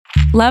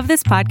Love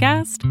this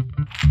podcast?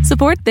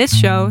 Support this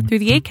show through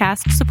the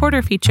Acast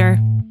supporter feature.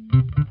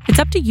 It's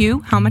up to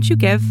you how much you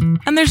give,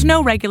 and there's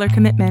no regular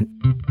commitment.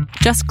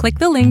 Just click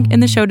the link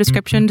in the show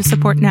description to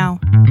support now.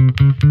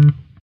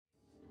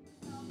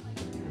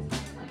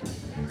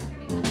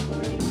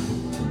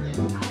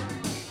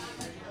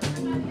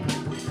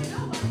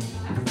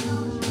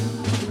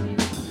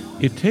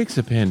 It takes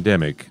a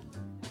pandemic.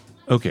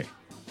 Okay,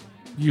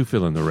 you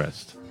fill in the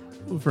rest.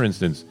 For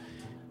instance,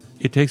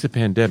 it takes a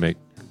pandemic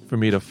for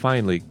me to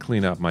finally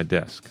clean out my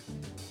desk.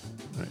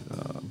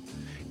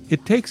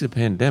 It takes a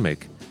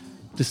pandemic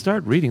to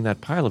start reading that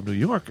pile of New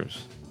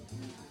Yorkers.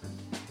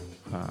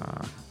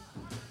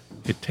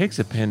 It takes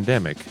a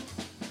pandemic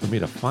for me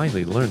to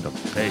finally learn to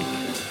bake.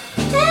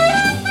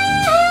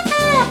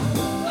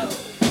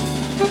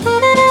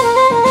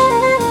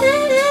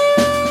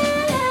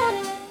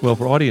 Well,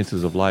 for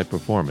audiences of live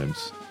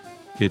performance,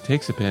 it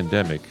takes a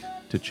pandemic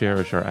to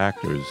cherish our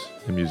actors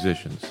and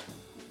musicians.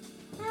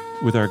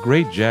 With our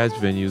great jazz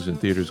venues and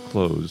theaters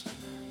closed,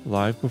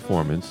 live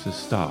performance has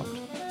stopped.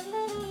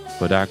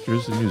 But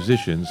actors and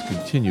musicians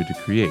continue to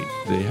create.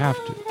 They have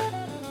to.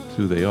 It's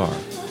who they are.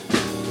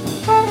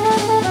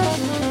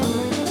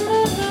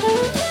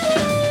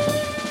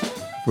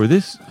 For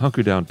this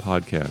Hunker Down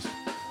podcast,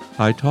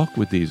 I talk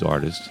with these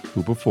artists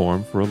who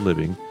perform for a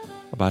living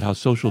about how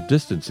social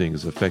distancing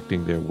is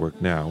affecting their work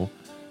now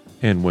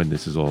and when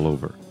this is all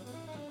over.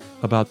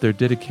 About their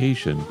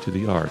dedication to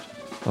the art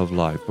of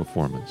live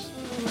performance.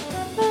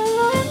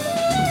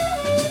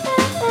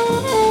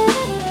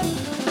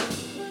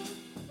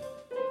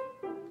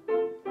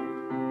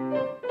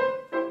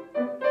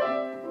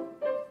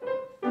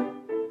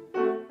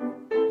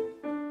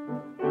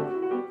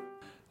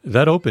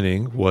 That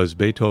opening was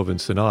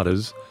Beethoven's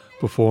sonatas,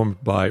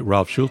 performed by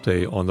Ralph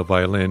Schulte on the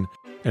violin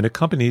and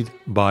accompanied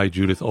by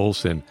Judith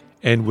Olson,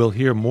 and we'll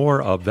hear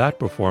more of that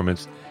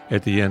performance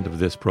at the end of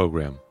this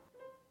program.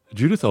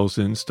 Judith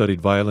Olson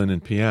studied violin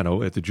and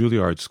piano at the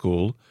Juilliard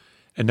School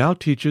and now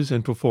teaches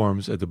and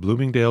performs at the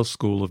Bloomingdale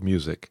School of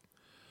Music.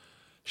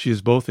 She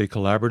is both a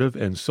collaborative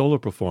and solo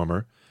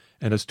performer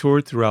and has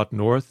toured throughout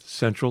North,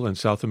 Central, and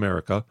South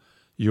America,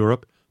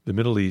 Europe, the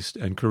Middle East,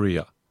 and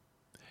Korea.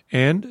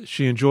 And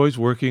she enjoys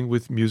working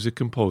with music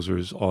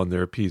composers on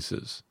their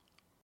pieces.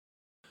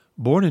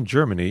 Born in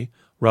Germany,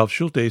 Ralph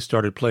Schulte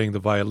started playing the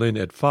violin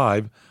at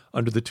 5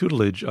 under the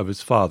tutelage of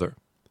his father.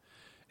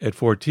 At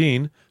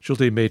 14,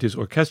 Schulte made his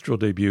orchestral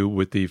debut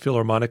with the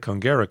Philharmonic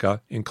Hungarica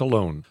in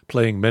Cologne,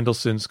 playing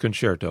Mendelssohn's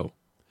Concerto.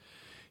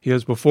 He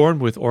has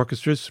performed with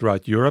orchestras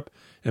throughout Europe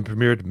and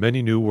premiered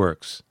many new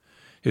works.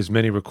 His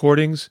many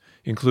recordings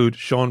include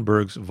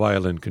Schoenberg's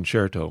Violin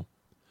Concerto.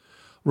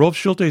 Rolf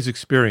Schulte's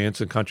experience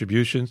and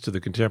contributions to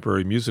the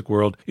contemporary music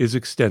world is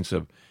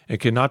extensive and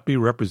cannot be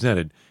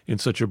represented in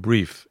such a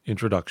brief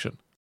introduction.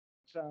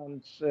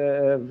 Sounds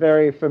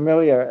very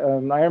familiar.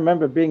 I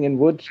remember being in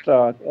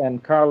Woodstock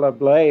and Carla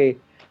Bley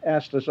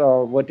asked us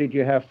all, "What did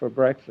you have for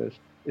breakfast?"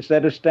 Is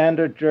that a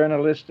standard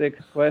journalistic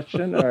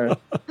question? Or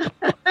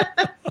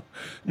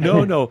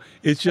No.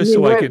 It's just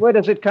where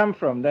does it come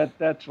from?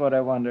 That's what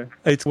I wonder.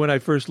 It's when I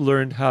first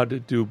learned how to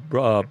do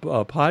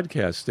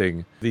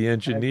podcasting. The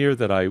engineer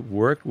that I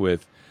worked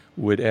with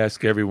would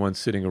ask everyone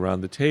sitting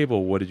around the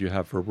table, "What did you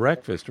have for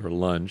breakfast or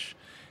lunch?"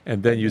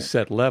 And then you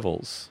set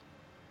levels.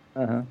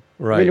 Uh-huh.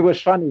 Right. I mean, it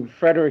was funny.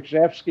 Frederick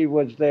Rzewski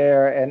was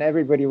there, and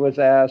everybody was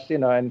asked,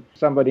 and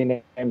somebody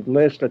named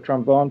Liszt, a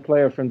trombone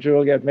player from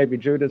Juilliard, maybe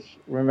Judith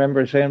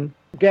remembers him.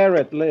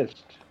 Garrett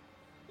Liszt.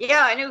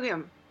 Yeah, I knew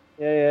him.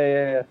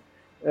 Yeah.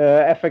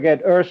 I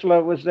forget,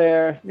 Ursula was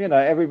there.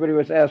 Everybody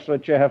was asked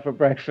what you have for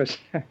breakfast.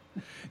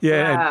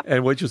 Yeah,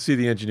 and what you'll see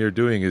the engineer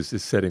doing is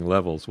setting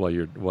levels while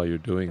you're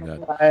doing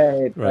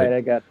that. Right.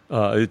 I got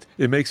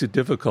it makes it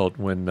difficult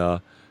when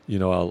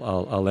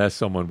I'll ask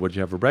someone, "What'd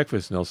you have for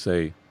breakfast?" and they'll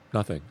say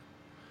nothing.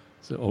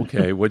 So,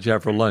 okay, what'd you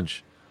have for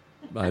lunch?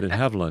 I didn't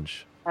have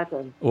lunch.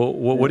 Nothing. Well,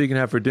 what are you gonna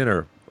have for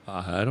dinner?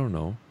 I don't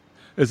know.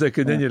 It's like,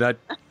 and then you're not.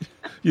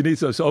 You need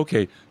so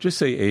okay. Just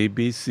say A,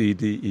 B, C,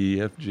 D,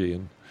 E, F, G,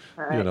 and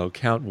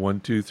count 1,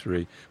 2,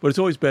 3. But it's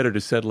always better to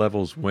set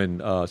levels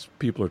when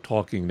people are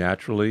talking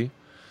naturally,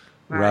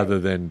 rather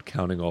than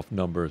counting off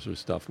numbers or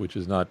stuff, which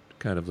is not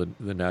kind of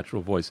the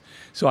natural voice.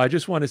 So I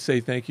just want to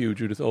say thank you,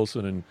 Judith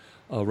Olson and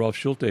Rolf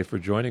Schulte, for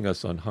joining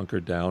us on Hunker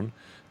Down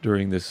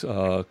during this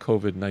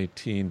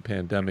COVID-19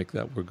 pandemic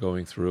that we're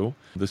going through.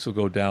 This will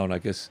go down, I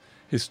guess,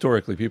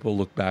 historically. People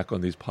look back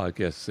on these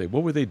podcasts and say,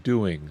 what were they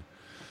doing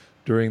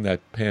during that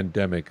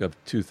pandemic of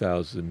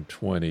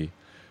 2020?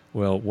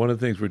 Well, one of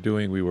the things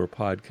we were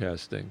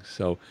podcasting.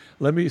 So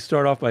let me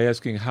start off by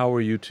asking, how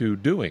are you two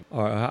doing?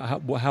 Or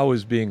how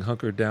is being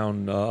hunkered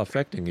down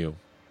affecting you?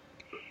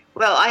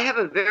 Well, I have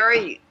a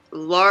very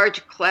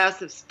large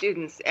class of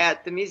students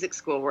at the music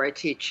school where I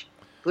teach,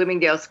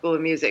 Bloomingdale School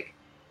of Music.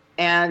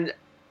 And,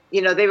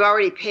 they've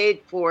already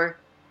paid for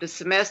the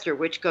semester,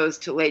 which goes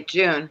to late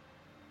June.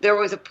 There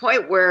was a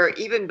point where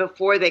even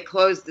before they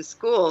closed the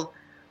school,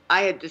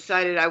 I had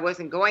decided I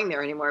wasn't going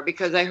there anymore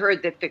because I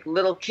heard that the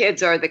little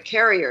kids are the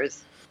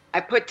carriers I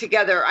put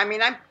together. I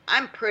mean,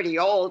 I'm pretty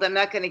old. I'm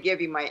not going to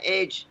give you my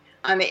age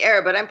on the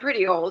air, but I'm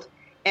pretty old,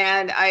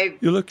 and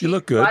you look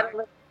good.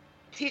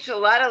 Teach a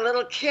lot of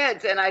little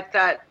kids, and I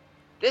thought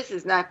this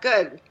is not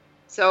good.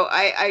 So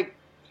I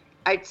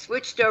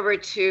switched over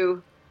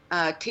to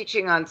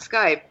teaching on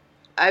Skype.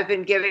 I've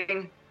been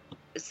giving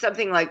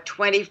something like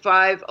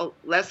 25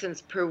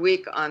 lessons per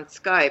week on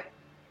Skype,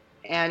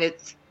 and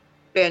it's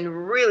been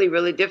really,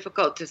 really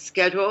difficult to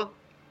schedule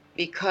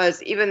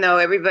because even though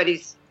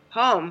everybody's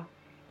home,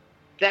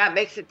 that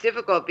makes it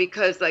difficult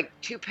because like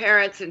 2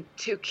 parents and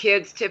 2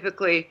 kids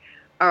typically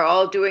are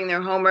all doing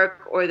their homework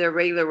or their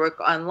regular work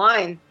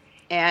online.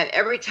 And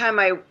every time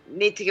I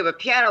need to give a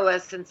piano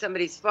lesson,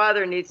 somebody's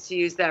father needs to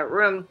use that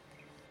room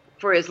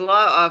for his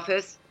law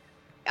office.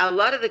 A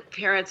lot of the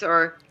parents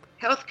are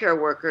healthcare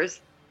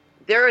workers.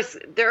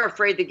 They're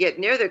afraid to get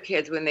near their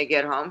kids when they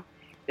get home.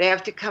 They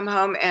have to come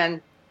home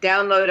and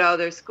download all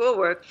their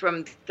schoolwork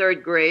from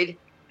 3rd grade,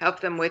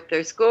 help them with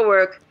their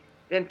schoolwork,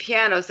 then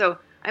piano. So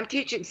I'm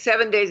teaching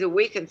 7 days a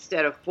week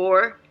instead of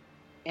 4,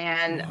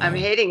 and wow. I'm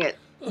hating it.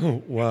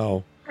 Oh,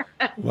 wow.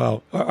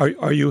 Wow.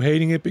 Are you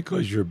hating it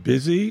because you're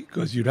busy?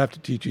 Because you'd have to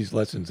teach these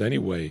lessons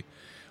anyway.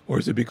 Or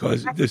is it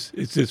because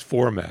it's this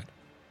format?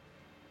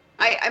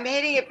 I'm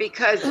hating it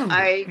because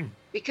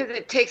because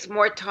it takes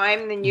more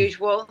time than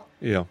usual.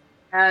 Yeah.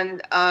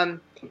 And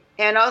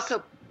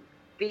also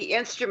the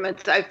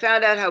instruments. I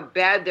found out how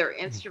bad their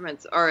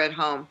instruments are at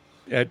home.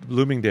 At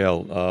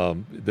Bloomingdale,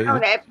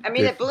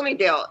 at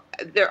Bloomingdale,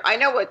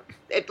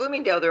 at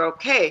Bloomingdale they're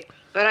okay,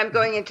 but I'm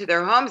going into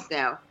their homes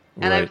now,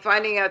 and right. I'm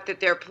finding out that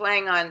they're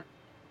playing on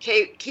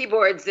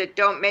keyboards that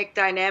don't make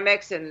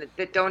dynamics and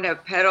that don't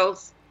have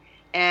pedals,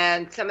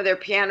 and some of their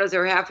pianos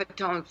are half a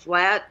tone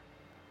flat.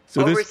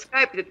 So over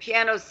Skype, the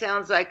piano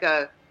sounds like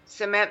a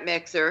cement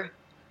mixer.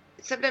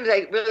 Sometimes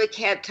I really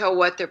can't tell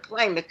what they're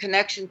playing. The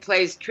connection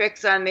plays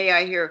tricks on me.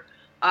 I hear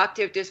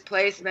octave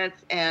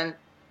displacements and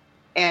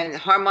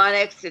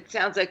harmonics. It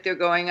sounds like they're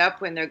going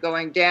up when they're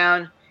going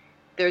down.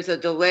 There's a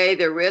delay.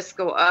 Their wrists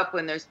go up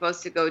when they're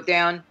supposed to go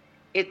down.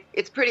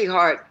 It's pretty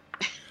hard.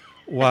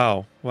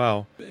 Wow.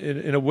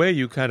 In a way,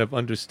 you kind of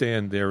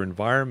understand their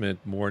environment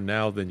more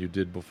now than you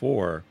did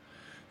before.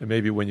 And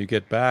maybe when you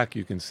get back,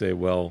 you can say,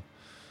 well,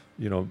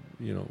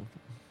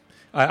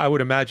 I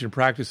would imagine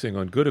practicing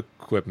on good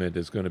equipment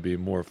is going to be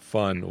more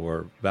fun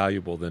or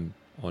valuable than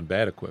on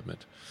bad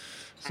equipment.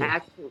 So,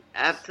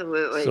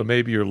 absolutely. So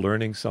maybe you're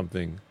learning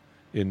something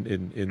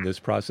in this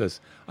process.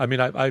 I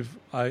mean,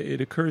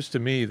 it occurs to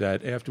me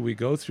that after we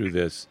go through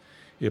this,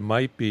 it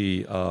might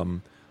be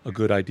a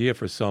good idea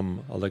for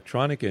some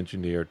electronic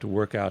engineer to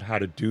work out how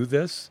to do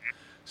this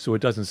so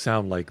it doesn't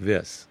sound like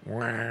this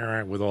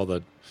with all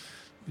the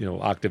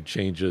octave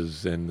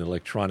changes and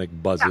electronic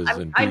buzzes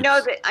and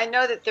beeps. I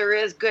know that there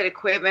is good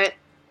equipment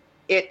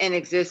in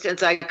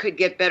existence. I could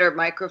get better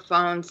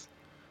microphones.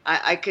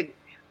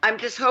 I'm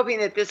just hoping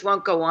that this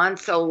won't go on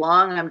so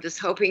long. I'm just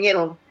hoping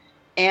it'll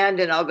end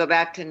and I'll go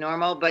back to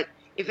normal. But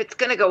if it's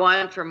going to go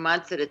on for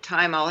months at a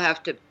time, I'll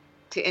have to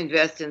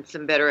invest in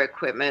some better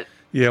equipment.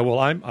 Yeah, well,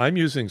 I'm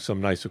using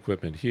some nice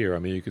equipment here. I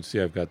mean, you can see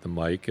I've got the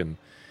mic and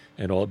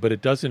all, but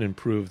it doesn't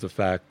improve the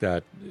fact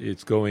that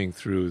it's going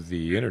through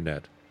the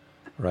internet,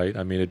 right?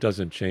 I mean, it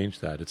doesn't change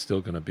that. It's still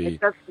going to be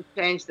it doesn't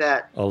change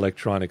that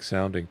electronic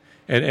sounding.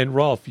 And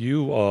Rolf,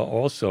 you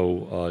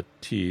also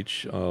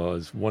teach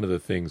as one of the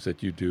things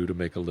that you do to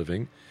make a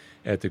living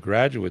at the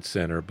Graduate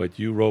Center. But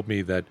you wrote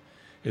me that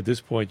at this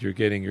point you're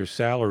getting your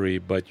salary,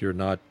 but you're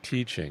not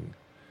teaching,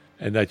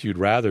 and that you'd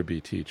rather be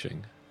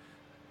teaching.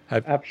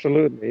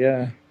 Absolutely,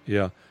 yeah.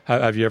 Yeah.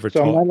 Have you ever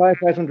So my life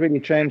hasn't really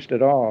changed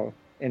at all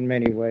in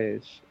many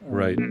ways.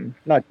 Right.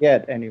 Not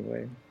yet,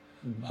 anyway.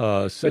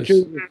 But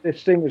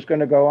this thing is going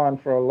to go on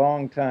for a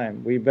long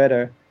time. We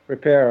better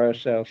prepare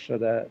ourselves for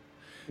that.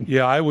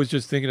 Yeah, I was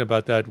just thinking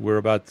about that. We're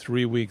about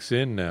 3 weeks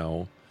in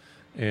now,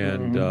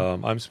 and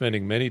I'm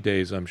spending many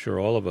days, I'm sure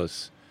all of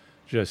us,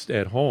 just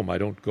at home. I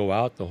don't go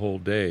out the whole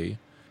day.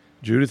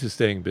 Judith is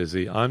staying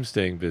busy. I'm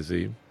staying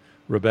busy.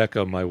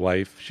 Rebecca, my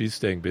wife, she's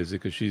staying busy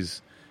because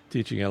she's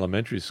teaching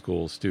elementary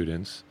school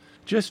students.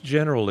 Just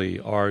generally,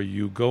 are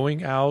you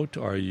going out?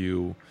 Are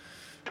you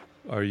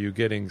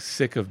getting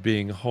sick of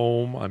being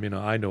home? I mean,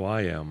 I know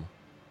I am.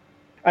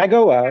 I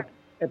go out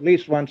at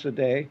least once a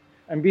day.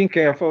 I'm being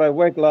careful. I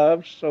wear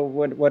gloves, so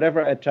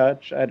whatever I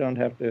touch, I don't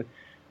have to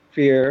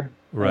fear.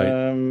 Right.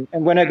 And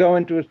when I go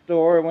into a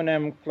store, when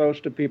I'm close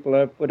to people,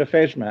 I put a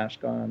face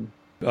mask on.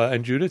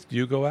 And Judith, do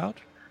you go out?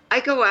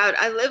 I go out.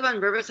 I live on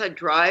Riverside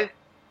Drive,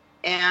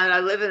 and I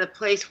live in a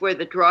place where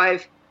the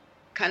drive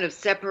kind of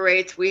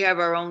separates. We have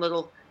our own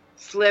little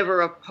sliver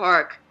of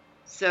park.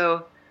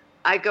 So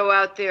I go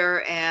out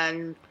there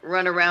and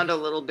run around a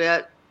little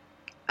bit.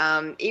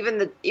 Even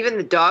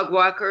the dog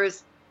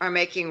walkers are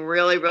making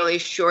really, really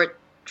short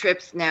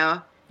trips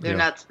now. They're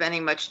not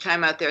spending much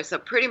time out there. So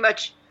pretty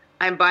much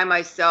I'm by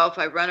myself.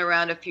 I run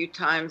around a few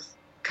times,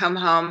 come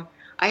home.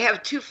 I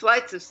have 2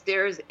 flights of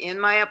stairs in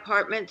my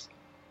apartment.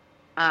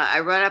 I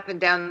run up and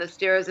down the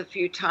stairs a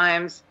few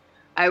times.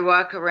 I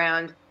walk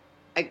around.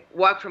 I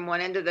walk from one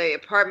end of the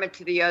apartment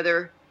to the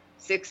other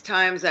 6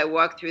 times. I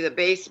walk through the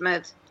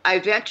basement. I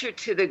venture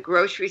to the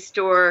grocery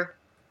store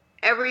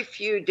every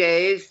few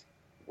days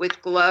with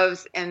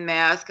gloves and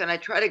mask, and I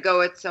try to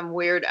go at some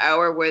weird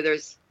hour where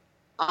there's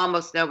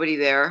almost nobody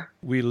there.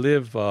 We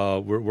live,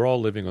 we're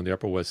all living on the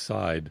Upper West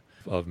Side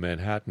of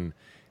Manhattan,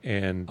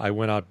 and I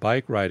went out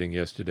bike riding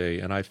yesterday,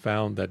 and I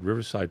found that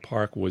Riverside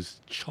Park was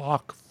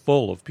chock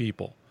full of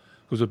people.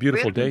 It was a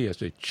beautiful day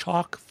yesterday,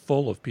 chock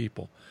full of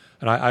people.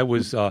 And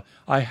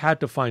I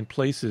had to find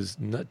places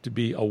not to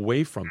be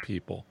away from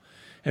people.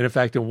 And in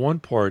fact, in one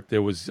part,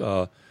 there was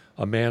a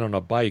man on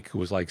a bike who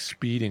was like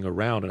speeding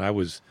around, and I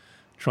was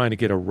trying to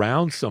get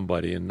around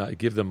somebody and not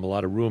give them a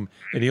lot of room,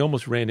 and he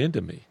almost ran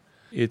into me.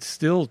 It's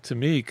still, to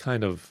me,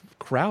 kind of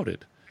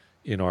crowded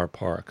in our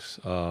parks,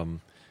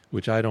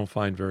 which I don't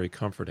find very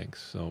comforting.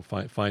 So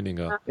finding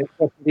a... It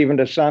wasn't even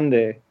a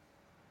Sunday.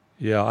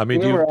 Yeah, I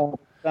mean... We were on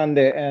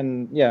Sunday,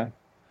 and yeah.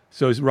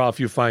 So, Ralph,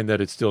 you find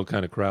that it's still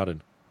kind of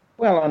crowded?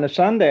 Well, on a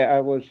Sunday, I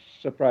was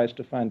surprised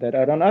to find that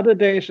out. On other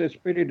days, it's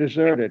pretty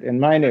deserted in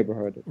my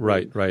neighborhood.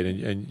 Right.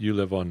 And you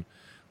live on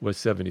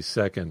West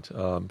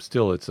 72nd.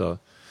 Still,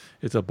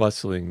 it's a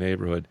bustling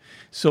neighborhood.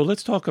 So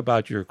let's talk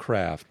about your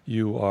craft.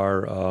 You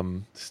are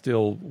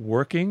still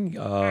working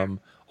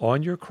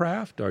on your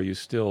craft? Are you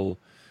still?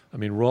 I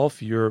mean,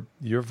 Rolf, your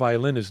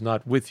violin is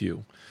not with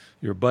you.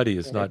 Your buddy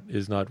is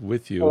not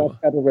with you. Well,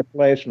 I've got a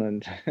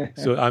replacement.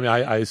 So I mean,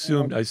 I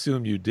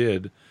assumed you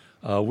did.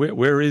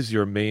 Where is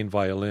your main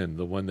violin?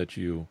 The one that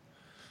you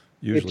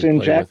usually it's in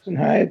play Jackson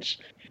with? Heights.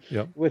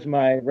 Yep. With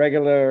my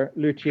regular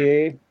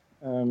luthier,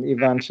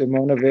 Ivan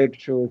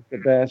Simonovic, who is the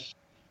best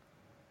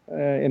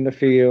in the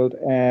field,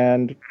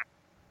 and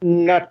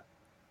not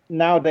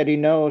now that he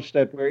knows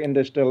that we're in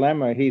this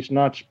dilemma, he's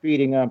not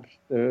speeding up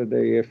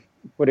the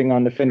putting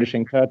on the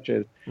finishing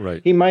touches.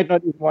 Right. He might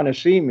not even want to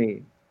see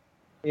me,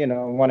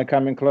 want to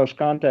come in close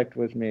contact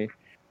with me.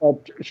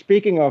 But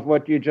speaking of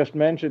what you just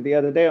mentioned the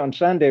other day, on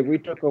Sunday, we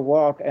took a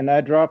walk, and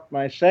I dropped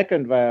my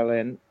second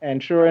violin,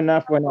 and sure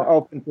enough, when I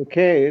opened the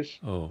case,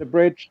 the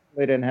bridge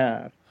split in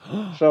half.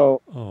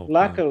 So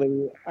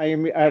luckily,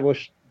 I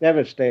was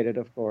devastated,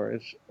 of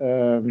course.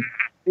 The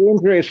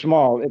injury is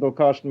small. It'll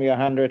cost me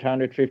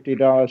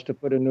 $150 to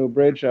put a new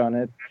bridge on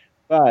it.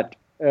 But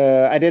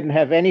I didn't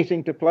have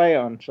anything to play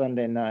on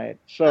Sunday night.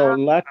 So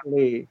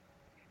luckily,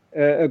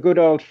 a good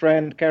old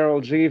friend,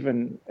 Carol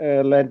Zeven,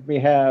 let me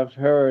have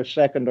her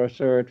second or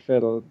third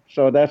fiddle.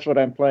 So that's what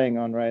I'm playing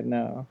on right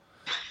now.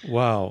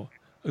 Wow.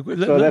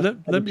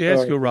 Let me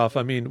ask you, Ralph,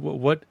 I mean,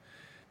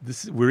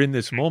 we're in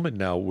this moment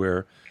now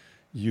where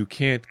you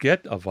can't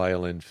get a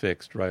violin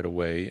fixed right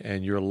away,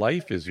 and your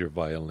life is your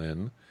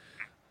violin.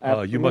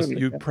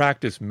 You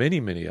practice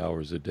many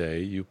hours a day.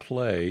 You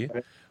play.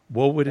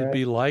 What would it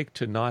be like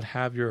to not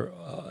have your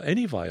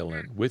any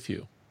violin with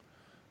you?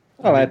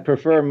 Well, I'd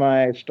prefer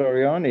my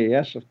Storioni,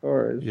 yes, of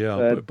course.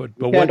 Yeah, but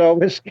you can't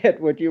always get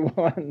what you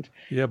want.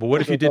 Yeah, but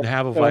what if you didn't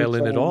have a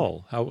violin at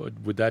all? How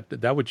would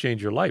that would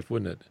change your life,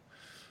 wouldn't it?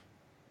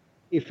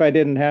 If I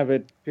didn't have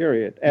it,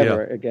 period,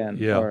 ever again.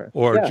 Yeah,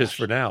 or just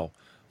for now,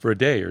 for a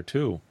day or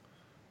two.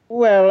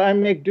 Well, I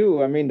make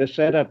do. I mean, the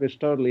setup is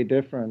totally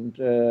different.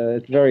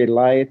 It's very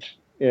light.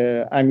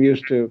 I'm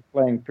used to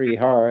playing pretty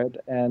hard,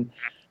 and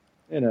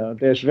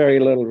there's very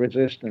little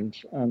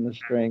resistance on the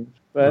strings.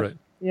 But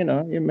you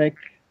make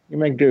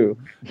do.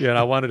 Yeah, and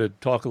I wanted to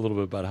talk a little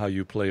bit about how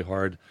you play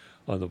hard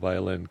on the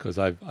violin, because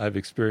I've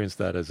experienced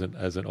that as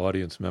an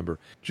audience member.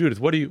 Judith,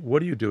 what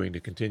are you doing to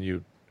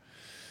continue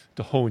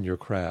to hone your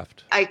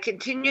craft? I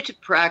continue to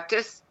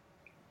practice,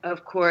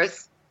 of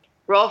course.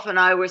 Rolf and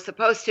I were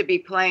supposed to be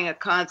playing a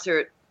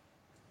concert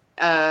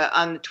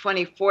on the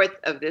 24th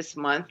of this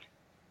month.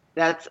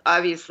 That's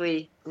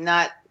obviously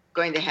not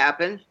going to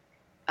happen.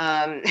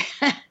 I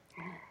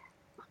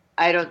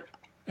don't.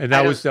 And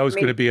that was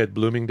going to be at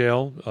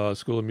Bloomingdale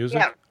School of Music?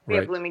 Yeah,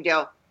 at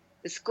Bloomingdale.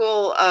 The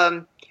school,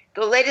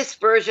 the latest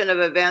version of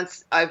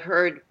events I've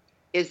heard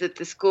is that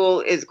the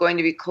school is going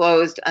to be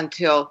closed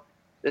until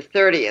the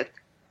 30th.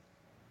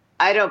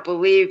 I don't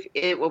believe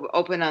it will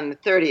open on the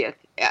 30th.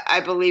 I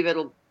believe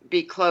it'll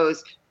be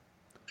closed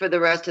for the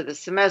rest of the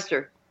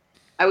semester.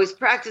 I was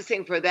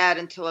practicing for that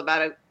until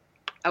about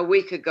a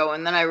week ago,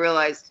 and then I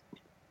realized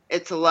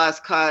it's a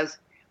lost cause.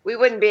 We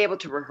wouldn't be able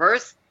to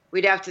rehearse.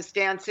 We'd have to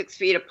stand 6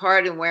 feet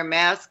apart and wear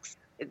masks.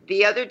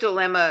 The other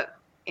dilemma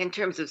in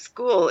terms of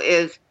school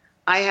is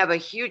I have a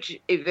huge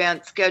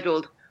event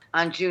scheduled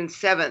on June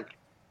 7th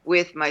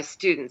with my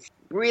students.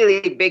 Really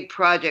big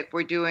project.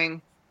 We're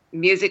doing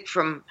music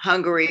from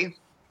Hungary,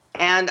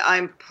 and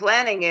I'm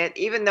planning it,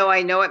 even though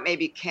I know it may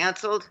be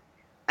canceled.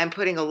 I'm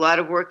putting a lot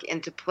of work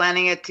into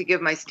planning it to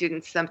give my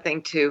students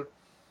something to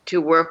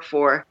work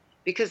for,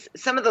 because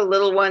some of the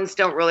little ones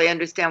don't really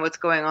understand what's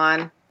going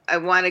on. I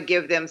want to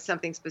give them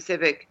something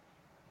specific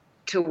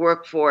to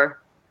work for.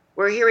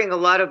 We're hearing a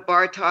lot of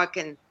Bartók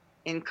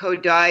and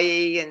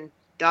Kodály and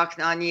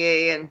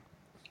Dohnányi and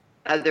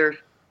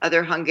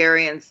other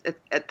Hungarians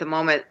at the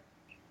moment.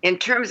 In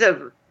terms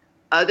of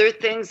other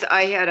things,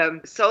 I had a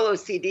solo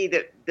CD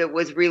that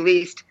was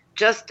released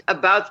just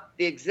about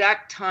the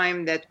exact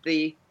time that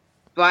the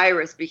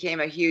virus became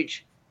a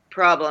huge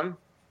problem.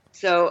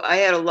 So I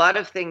had a lot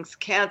of things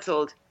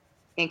canceled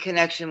in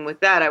connection with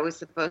that. I was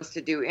supposed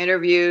to do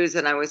interviews,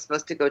 and I was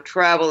supposed to go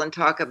travel and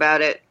talk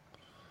about it.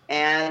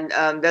 And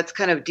that's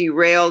kind of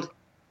derailed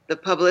the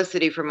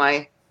publicity for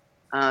my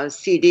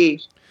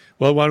CD.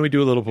 Well, why don't we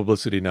do a little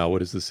publicity now?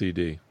 What is the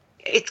CD?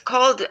 It's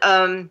called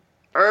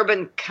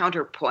Urban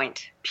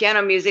Counterpoint,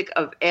 piano music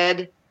of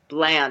Ed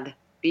Bland,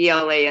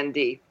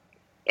 B-L-A-N-D.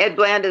 Ed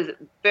Bland is a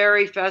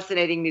very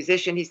fascinating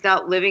musician. He's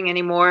not living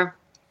anymore.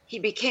 He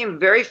became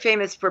very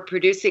famous for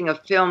producing a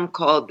film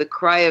called The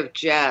Cry of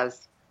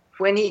Jazz.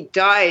 When he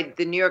died,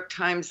 the New York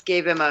Times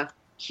gave him a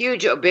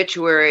huge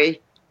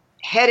obituary.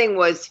 Heading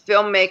was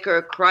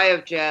Filmmaker, Cry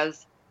of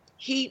Jazz.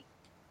 He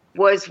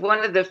was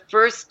one of the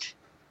first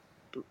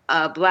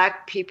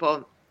Black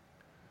people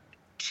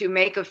to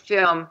make a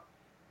film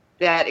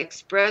that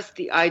expressed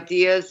the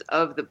ideas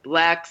of the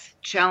Blacks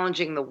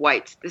challenging the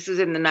whites. This was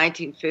in the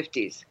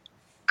 1950s.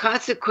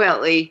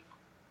 Consequently,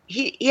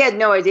 he had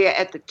no idea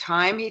at the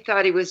time. He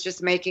thought he was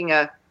just making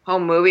a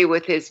home movie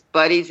with his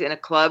buddies in a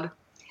club,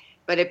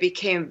 but it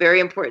became very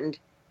important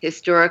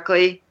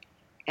historically,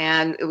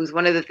 and it was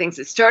one of the things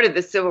that started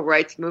the civil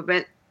rights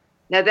movement.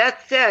 Now,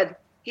 that said,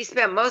 he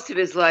spent most of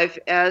his life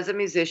as a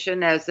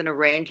musician, as an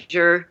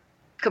arranger,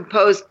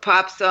 composed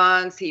pop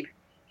songs.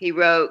 He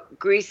wrote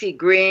Greasy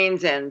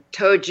Greens and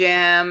Toe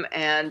Jam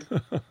and,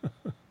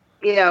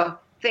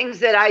 things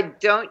that I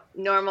don't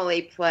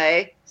normally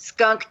play,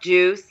 Skunk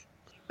Juice,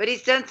 but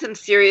he's done some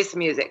serious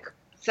music.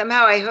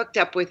 Somehow I hooked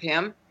up with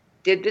him,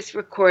 did this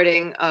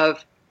recording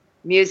of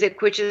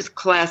music which is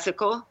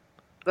classical,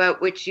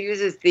 but which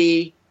uses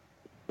the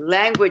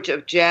language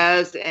of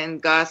jazz and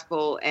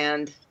gospel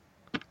and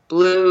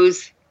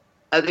blues,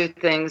 other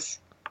things.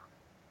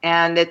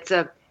 And it's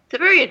a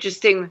very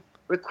interesting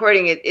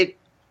recording. It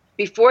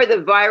before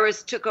the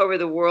virus took over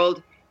the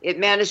world, it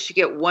managed to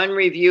get one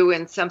review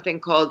in something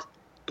called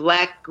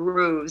Black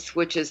Grooves,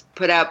 which is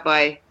put out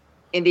by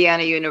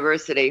Indiana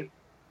University.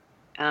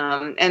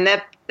 And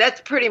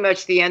that's pretty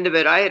much the end of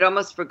it. I had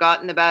almost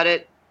forgotten about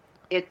it.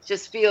 It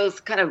just feels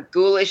kind of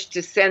ghoulish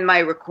to send my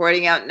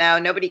recording out now.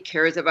 Nobody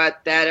cares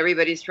about that.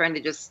 Everybody's trying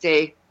to just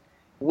stay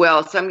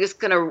well. So I'm just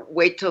going to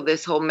wait till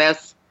this whole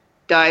mess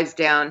dies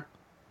down,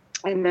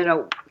 and then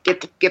I'll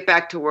get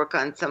back to work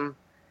on some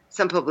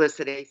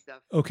publicity stuff.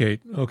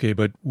 Okay,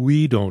 but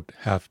we don't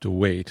have to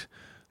wait.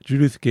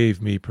 Judith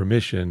gave me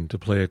permission to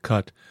play a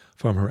cut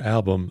from her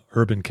album,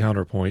 Urban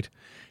Counterpoint,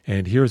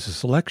 and here's a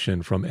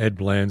selection from Ed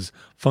Bland's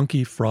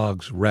Funky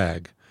Frogs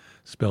Rag,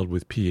 spelled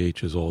with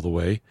PHs all the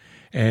way,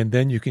 and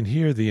then you can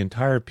hear the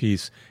entire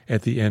piece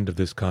at the end of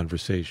this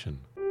conversation.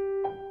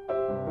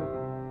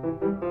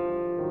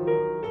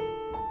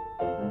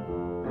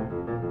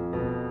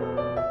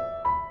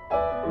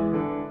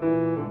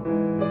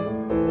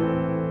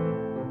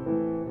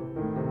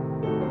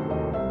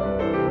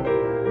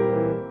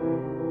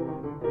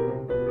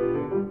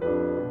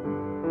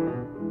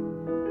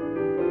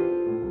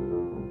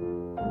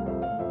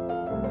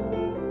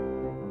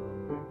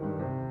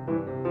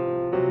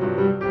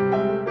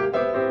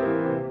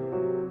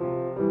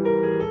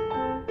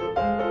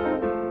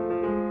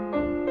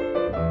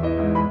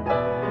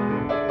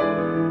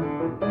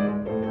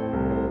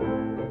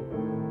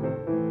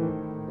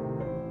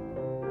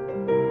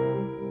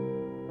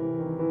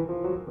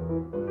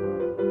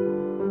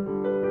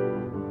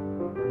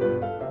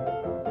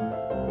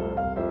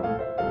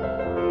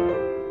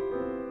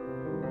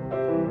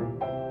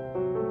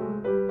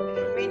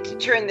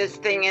 Turn this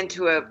thing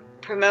into a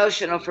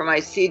promotional for my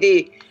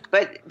CD,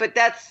 but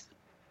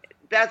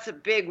that's a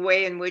big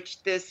way in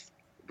which this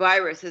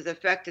virus has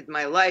affected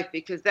my life,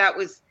 because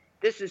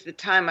this is the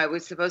time I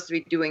was supposed to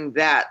be doing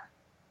that.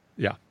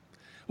 Yeah.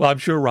 Well, I'm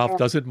sure Ralph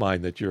doesn't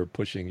mind that you're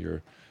pushing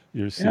your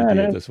CD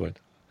at this point.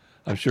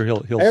 I'm sure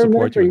he'll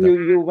support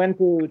you. You went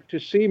to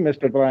see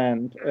Mr.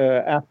 Bland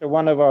after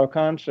one of our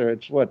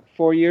concerts,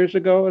 4 years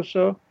ago or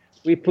so?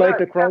 We played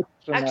the Kreutzer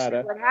Sonata.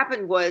 Actually, what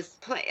happened was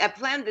I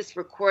planned this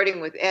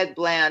recording with Ed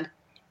Bland,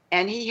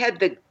 and he had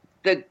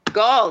the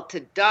gall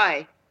to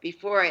die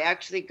before I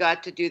actually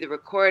got to do the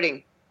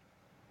recording.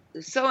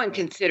 So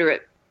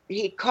inconsiderate.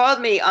 He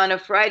called me on a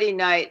Friday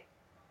night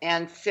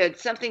and said,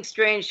 "Something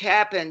strange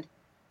happened.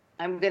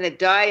 I'm going to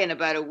die in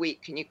about a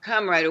week. Can you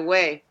come right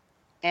away?"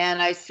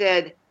 And I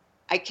said,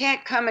 "I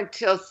can't come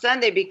until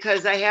Sunday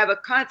because I have a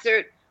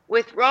concert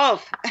with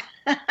Rolf."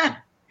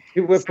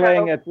 You were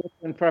playing at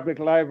Brooklyn Public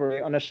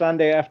Library on a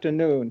Sunday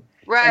afternoon.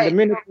 Right. And the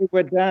minute we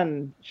were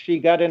done, she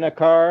got in a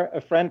car. A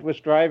friend was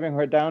driving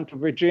her down to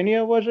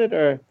Virginia, was it?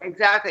 Or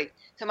Exactly.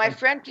 So my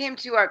friend came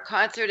to our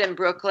concert in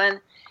Brooklyn,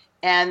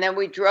 and then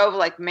we drove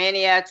like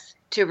maniacs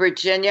to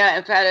Virginia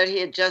and found out he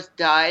had just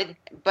died.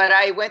 But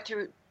I went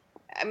through,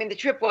 the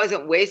trip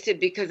wasn't wasted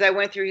because I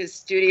went through his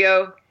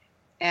studio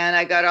and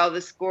I got all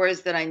the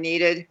scores that I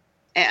needed.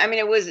 And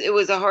it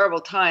was a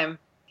horrible time.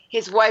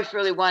 His wife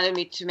really wanted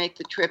me to make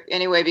the trip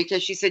anyway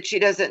because she said she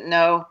doesn't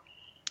know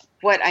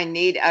what I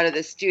need out of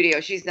the studio.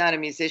 She's not a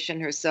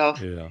musician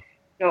herself. Yeah.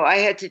 So I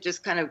had to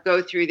just kind of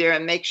go through there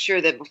and make sure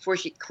that before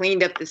she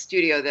cleaned up the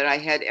studio that I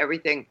had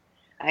everything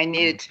I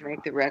needed to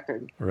make the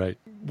record. Right.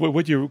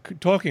 What you're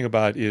talking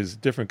about is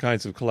different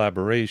kinds of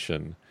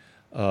collaboration,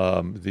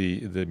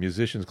 the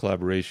musician's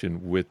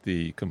collaboration with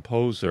the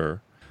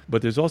composer,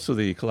 but there's also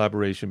the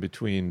collaboration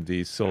between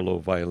the solo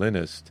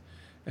violinist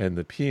and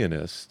the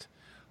pianist.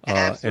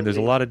 And there's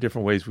a lot of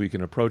different ways we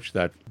can approach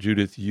that.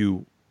 Judith,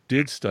 you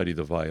did study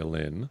the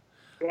violin,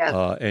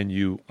 Yes. and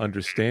you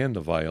understand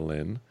the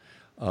violin,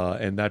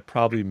 and that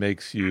probably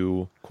makes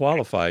you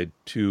qualified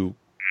to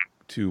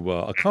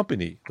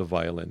accompany the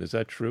violin. Is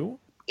that true?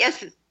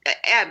 Yes,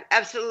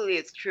 absolutely,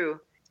 it's true.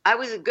 I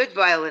was a good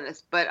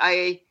violinist, but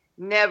I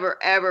never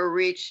ever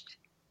reached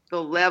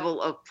the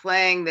level of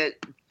playing that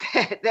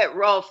that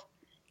Rolf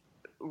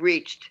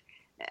reached,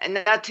 and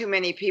not too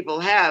many people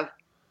have,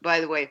 by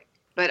the way.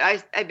 But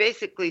I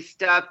basically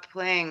stopped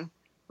playing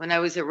when I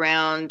was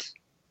around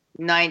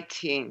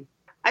 19.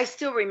 I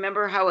still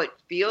remember how it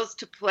feels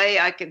to play.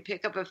 I can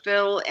pick up a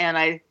fiddle,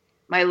 and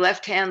my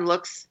left hand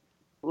looks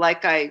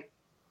like I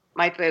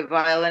might be a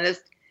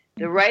violinist.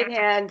 The right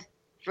hand,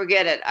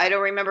 forget it. I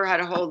don't remember how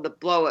to hold the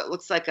blow. It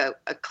looks like a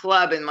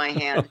club in my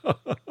hand.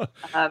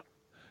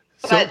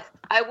 But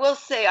I will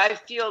say I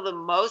feel the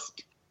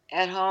most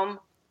at home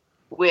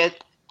with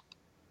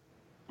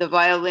the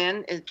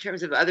violin in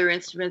terms of other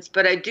instruments,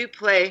 but I do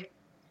play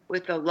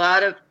with a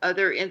lot of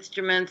other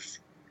instruments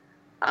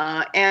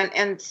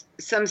and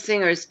some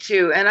singers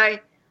too. And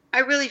I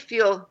really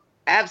feel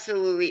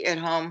absolutely at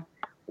home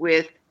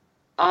with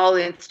all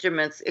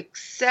instruments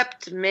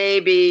except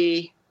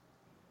maybe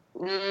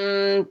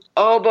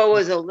oboe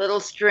is a little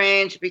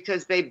strange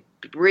because they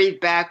breathe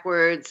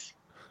backwards,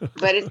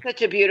 but it's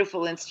such a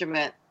beautiful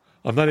instrument.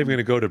 I'm not even going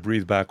to go to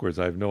breathe backwards.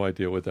 I have no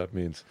idea what that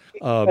means.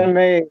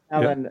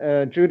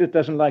 Alan, Judith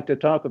doesn't like to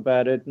talk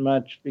about it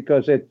much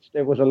because it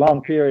was a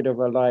long period of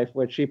her life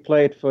where she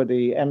played for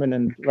the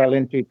eminent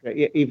violin teacher,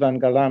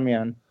 Ivan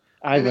Galamian,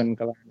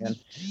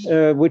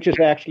 which is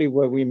actually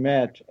where we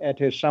met at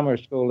his summer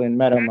school in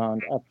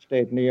Meadowmount,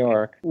 upstate New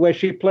York, where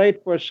she played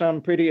for some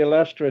pretty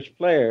illustrious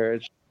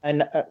players.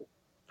 And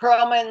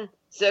Perlman,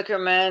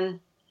 Zuckerman,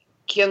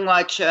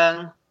 Kyung-Wha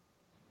Chung.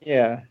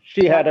 Yeah,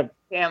 she had a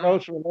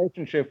close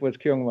relationship with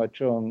Kyung-Wha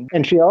Chung.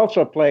 And she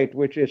also played,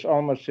 which is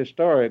almost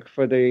historic,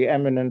 for the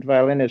eminent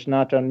violinist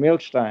Nathan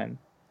Milstein.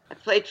 I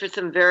played for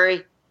some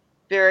very,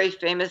 very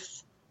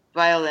famous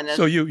violinists.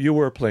 So you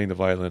were playing the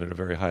violin at a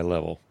very high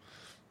level.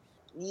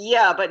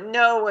 Yeah, but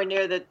nowhere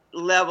near the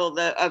level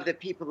of the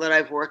people that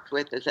I've worked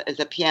with as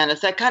a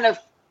pianist. I kind of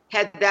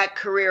had that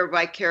career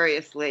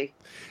vicariously.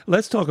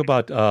 Let's talk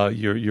about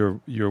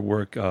your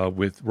work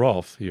with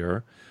Rolf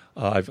here.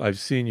 I've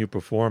seen you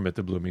perform at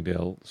the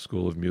Bloomingdale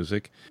School of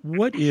Music.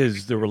 What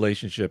is the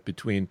relationship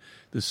between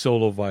the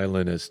solo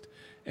violinist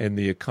and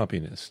the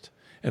accompanist?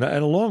 And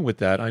along with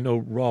that, I know,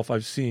 Rolf,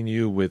 I've seen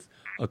you with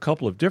a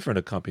couple of different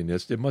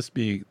accompanists.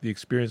 The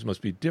experience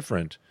must be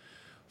different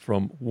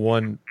from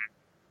one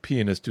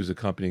pianist who's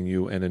accompanying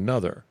you and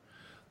another.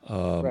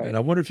 Right. And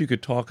I wonder if you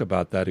could talk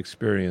about that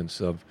experience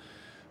of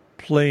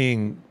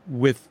playing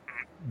with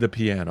the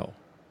piano.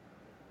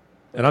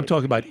 And I'm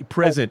talking about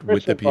present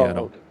with the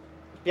piano.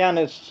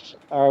 Pianists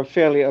are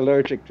fairly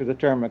allergic to the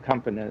term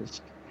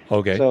accompanist.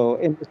 Okay. So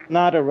in the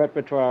sonata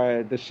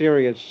repertoire, the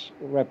serious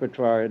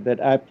repertoire that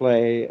I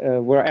play,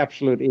 we're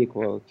absolute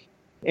equals.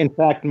 In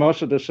fact,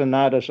 most of the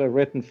sonatas are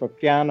written for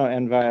piano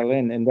and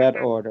violin in that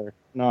order,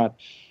 not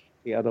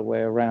the other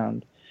way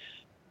around.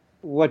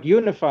 What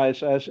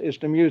unifies us is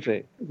the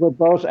music. We're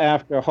both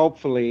after,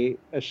 hopefully,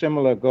 a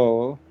similar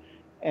goal,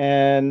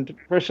 and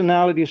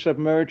personality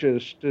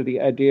submerges to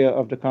the idea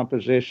of the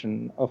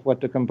composition, of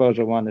what the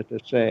composer wanted to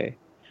say.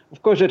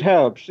 Of course, it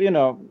helps,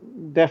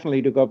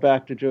 definitely to go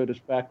back to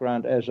Judith's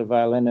background as a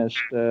violinist,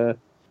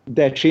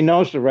 that she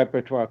knows the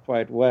repertoire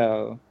quite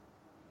well,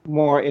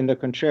 more in the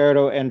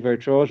concerto and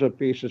virtuoso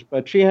pieces,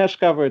 but she has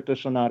covered the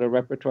sonata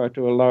repertoire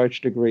to a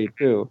large degree,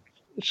 too.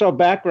 So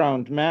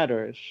background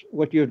matters,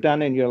 what you've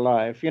done in your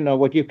life,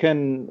 what you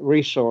can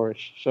resource,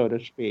 so to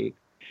speak.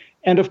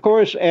 And of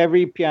course,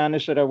 every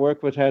pianist that I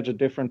work with has a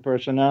different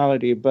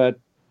personality, but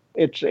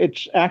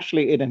it's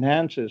actually, it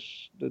enhances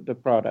the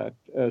product,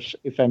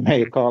 if I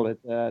may call it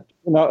that.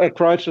 A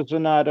Kreutzer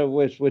sonata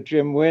with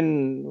Jim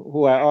Wynn,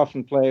 who I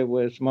often play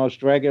with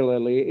most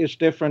regularly, is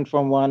different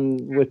from one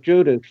with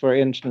Judith, for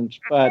instance,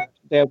 but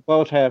they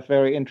both have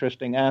very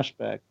interesting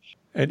aspects.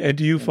 And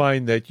do you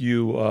find that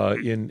you,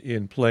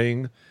 in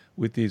playing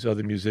with these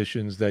other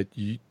musicians, do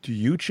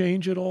you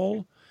change at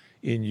all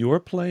in your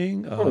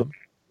playing?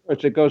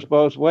 It goes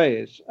both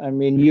ways. I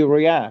mean, you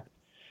react.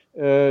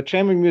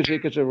 Chamber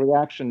music is a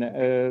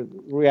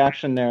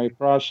reactionary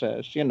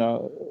process.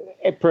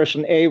 A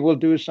person A will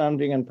do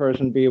something and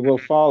person B will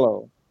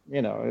follow.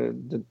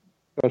 It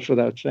goes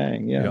without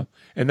saying. Yeah.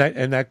 And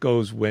that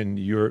goes when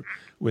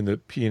the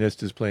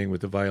pianist is playing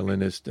with the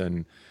violinist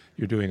and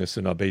you're doing a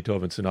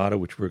Beethoven sonata,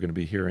 which we're going to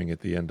be hearing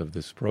at the end of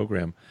this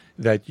program,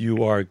 that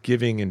you are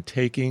giving and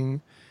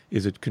taking.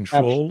 Is it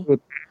control?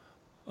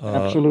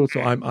 Absolutely.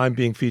 So I'm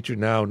being featured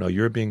now. No,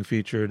 you're being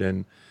featured,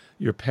 and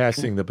you're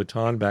passing the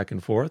baton back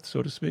and forth,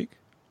 so to speak?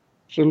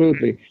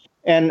 Absolutely.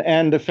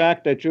 And the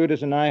fact that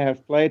Judith and I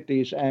have played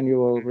these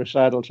annual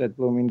recitals at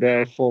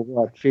Bloomingdale for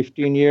what,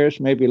 15 years,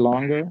 maybe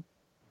longer,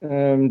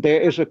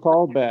 there is a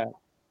callback.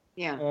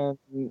 Yeah.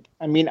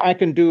 I mean, I've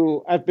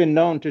been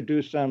known to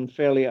do some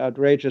fairly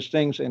outrageous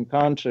things in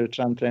concert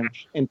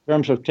sometimes in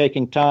terms of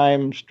taking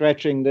time,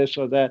 stretching this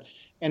or that,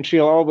 and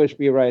she'll always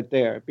be right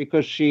there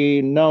because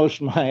she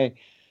knows my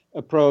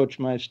approach,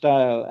 my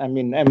style. I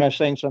mean, am I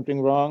saying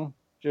something wrong,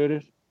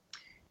 Judith?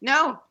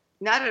 No,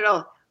 not at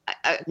all.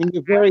 I mean,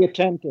 you're very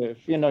attentive.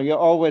 You're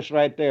always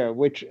right there,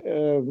 which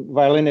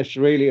violinists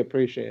really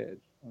appreciate.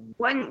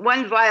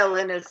 One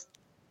violinist,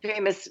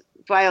 famous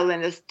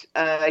violinist,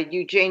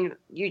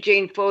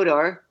 Eugene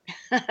Fodor.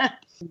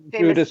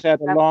 Judith had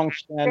a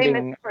long-standing.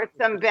 Famous for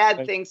some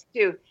bad things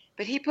too,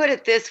 but he put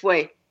it this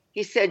way.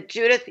 He said,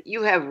 "Judith,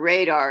 you have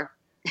radar."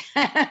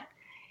 I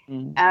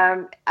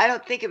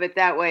don't think of it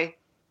that way,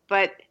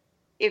 but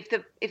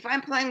if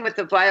I'm playing with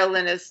a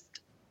violinist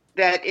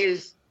that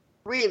is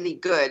really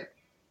good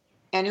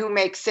and who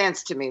makes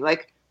sense to me,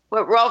 like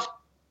what Rolf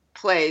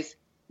plays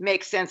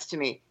makes sense to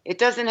me. It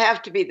doesn't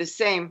have to be the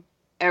same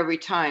every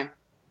time,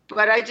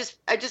 but I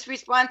just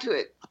respond to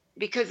it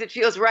because it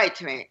feels right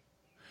to me.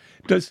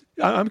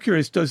 I'm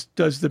curious, does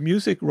the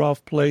music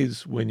Rolf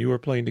plays when you are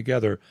playing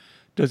together,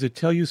 does it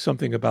tell you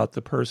something about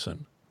the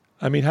person?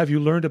 I mean, have you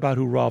learned about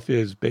who Rolf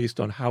is based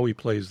on how he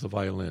plays the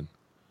violin?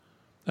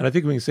 And I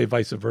think we can say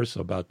vice versa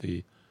about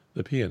the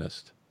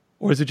pianist.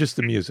 Or is it just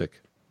the music?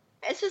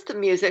 It's just the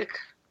music.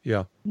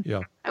 Yeah.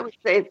 I would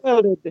say.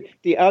 Well,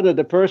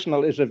 the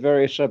personal is a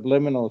very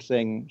subliminal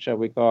thing, shall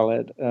we call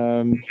it?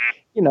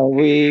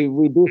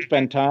 We do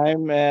spend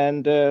time,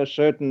 and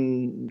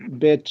certain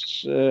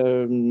bits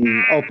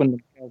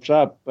open themselves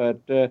up, but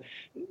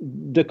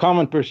the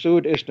common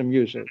pursuit is the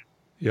music.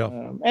 Yeah.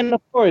 And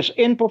of course,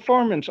 in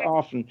performance,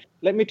 often,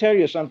 let me tell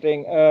you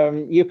something.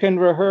 You can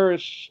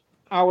rehearse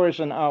hours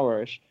and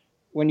hours.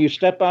 When you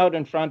step out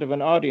in front of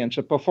an audience,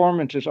 a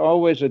performance is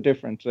always a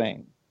different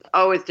thing.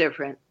 Always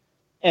different.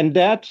 And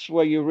that's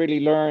where you really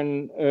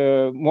learn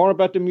more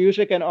about the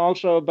music and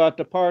also about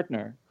the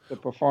partner, the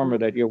performer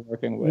that you're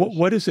working with.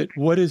 What is it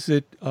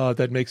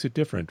that makes it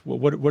different?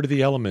 What are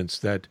the elements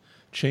that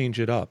change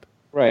it up?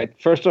 Right.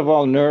 First of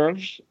all,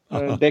 nerves.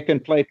 They can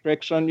play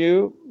tricks on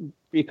you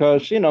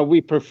because,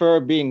 we prefer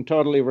being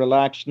totally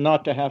relaxed,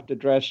 not to have to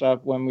dress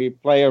up. When we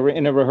play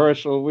in a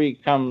rehearsal, we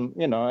come,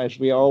 as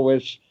we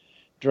always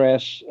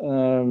dress.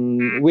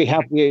 We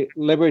have the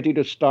liberty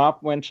to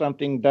stop when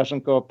something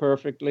doesn't go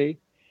perfectly.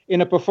 In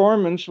a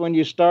performance, when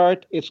you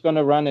start, it's going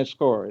to run its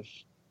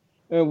course,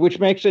 which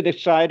makes it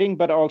exciting,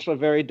 but also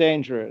very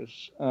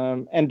dangerous.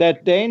 And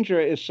that danger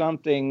is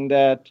something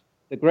that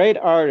the great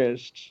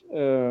artists,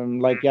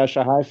 like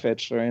Jascha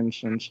Heifetz, for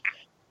instance,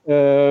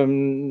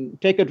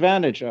 take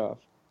advantage of.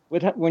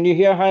 When you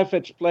hear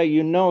Heifetz play,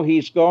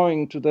 he's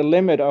going to the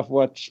limit of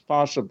what's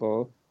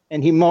possible,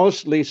 and he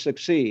mostly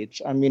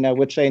succeeds. I mean, I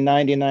would say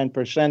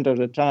 99% of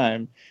the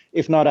time,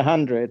 if not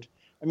 100%.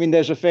 I mean,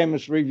 there's a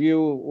famous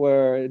review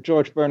where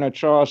George Bernard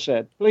Shaw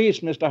said,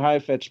 "Please, Mr.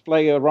 Heifetz,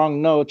 play a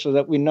wrong note so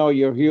that we know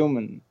you're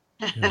human."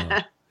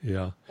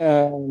 Yeah.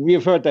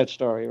 You've heard that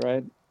story,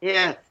 right?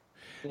 Yes.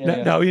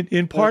 Yeah. Now,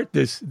 in part,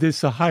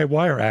 this high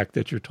wire act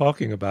that you're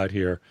talking about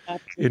here,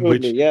 Absolutely, in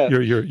which yes.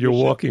 you're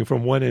walking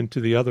from one end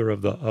to the other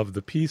of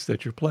the piece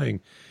that you're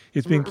playing,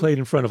 it's being played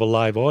in front of a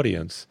live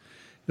audience.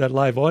 That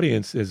live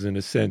audience is, in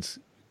a sense,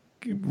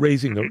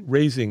 raising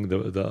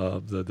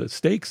the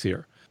stakes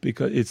here,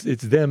 because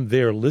it's them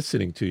there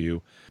listening to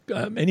you.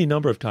 Any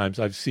number of times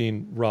I've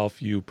seen,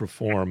 Rolf, you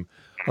perform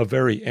a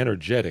very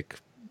energetic,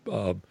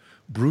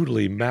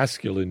 brutally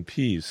masculine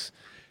piece,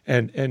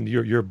 and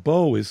your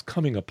bow is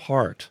coming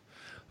apart.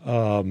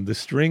 The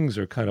strings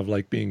are kind of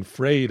like being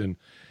frayed, and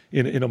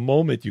in a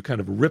moment you kind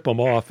of rip them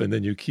off, and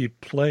then you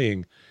keep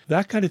playing.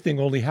 That kind of thing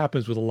only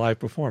happens with a live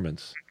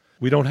performance.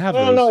 We don't have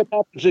those. No, it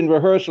happens in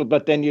rehearsal,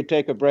 but then you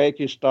take a break,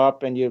 you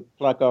stop, and you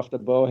pluck off the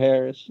bow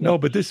hairs. No,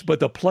 but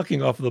the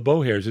plucking off of the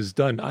bow hairs is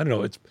done. I don't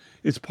know.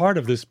 It's part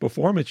of this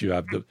performance you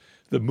have.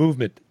 The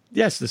movement.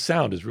 Yes, the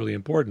sound is really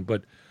important,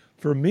 but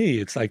for me,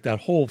 it's like that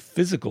whole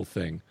physical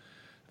thing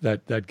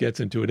that gets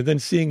into it. And then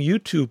seeing you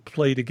two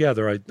play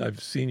together,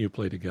 I've seen you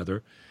play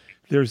together.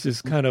 There's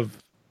this kind of,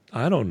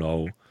 I don't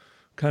know,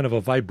 kind of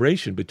a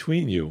vibration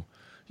between you.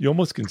 You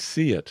almost can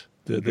see it.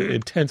 The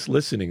intense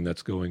listening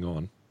that's going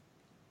on.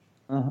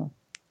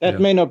 That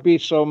may not be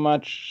so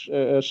much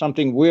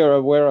something we're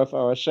aware of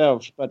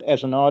ourselves, but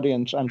as an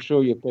audience, I'm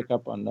sure you pick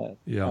up on that.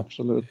 Yeah,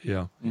 absolutely.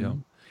 Yeah.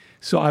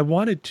 So I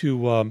wanted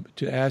to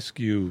ask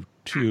you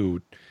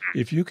too,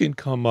 if you can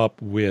come up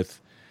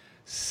with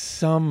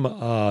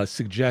some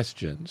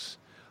suggestions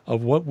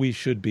of what we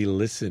should be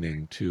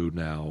listening to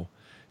now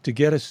to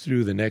get us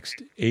through the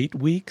next 8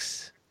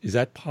 weeks. Is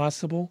that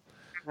possible?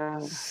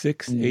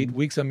 6, 8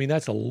 weeks? I mean,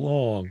 that's a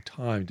long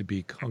time to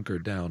be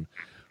hunkered down.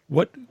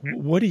 What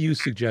do you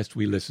suggest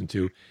we listen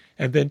to?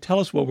 And then tell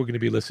us what we're going to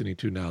be listening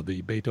to now,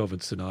 the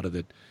Beethoven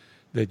Sonata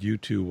that you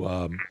two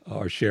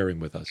are sharing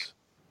with us.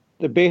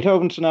 The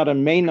Beethoven Sonata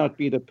may not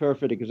be the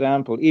perfect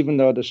example, even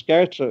though the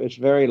scherzo is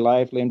very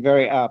lively and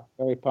very up,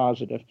 very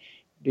positive.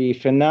 The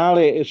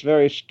finale is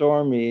very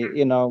stormy.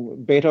 You know,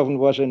 Beethoven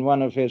was in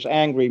one of his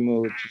angry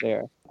moods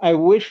there. I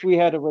wish we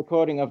had a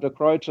recording of the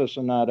Kreutzer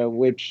Sonata,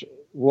 which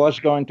was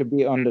going to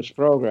be on this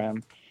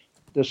program.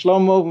 The slow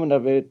movement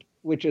of it,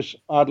 which is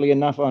oddly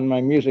enough on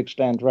my music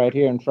stand right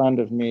here in front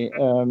of me,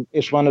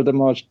 is one of the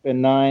most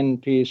benign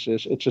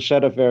pieces. It's a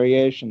set of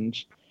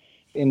variations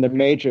in the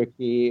major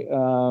key.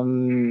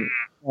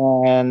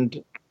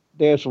 And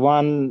there's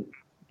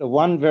the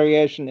one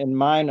variation in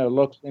minor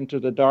looks into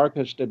the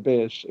darkest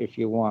abyss, if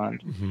you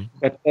want. Mm-hmm.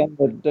 But then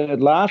the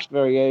last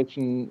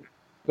variation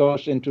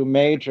goes into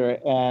major,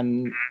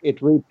 and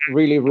it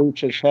really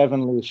reaches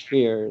heavenly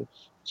spheres.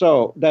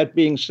 So that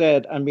being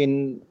said, I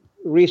mean,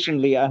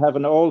 recently I have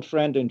an old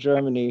friend in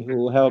Germany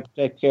who helped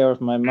take care of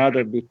my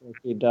mother before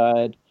she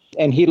died,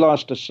 and he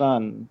lost a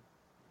son.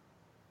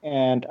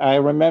 And I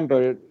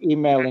remember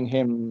emailing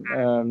him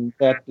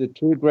that the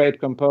two great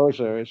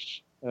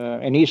composers,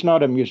 and he's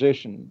not a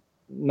musician,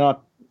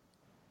 not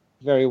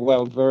very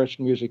well versed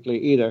musically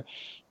either,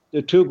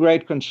 the two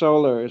great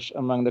consolers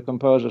among the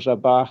composers are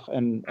Bach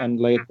and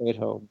late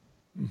Beethoven.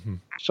 Mm-hmm.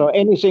 So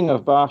anything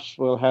of Bach's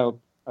will help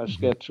us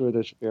get through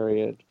this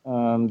period.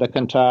 The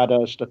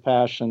cantatas, the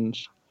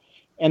passions,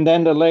 and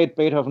then the late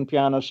Beethoven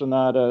piano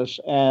sonatas,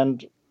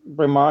 and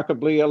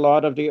remarkably a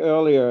lot of the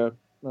earlier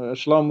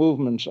slow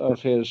movements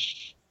of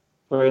his,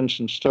 for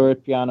instance,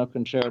 third piano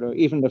concerto,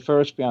 even the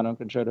first piano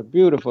concerto,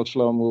 beautiful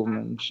slow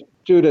movements.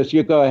 Judith,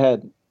 you go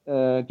ahead,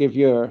 give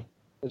your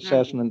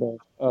assessment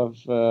of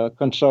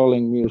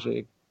consoling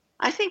music.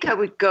 I think I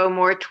would go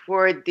more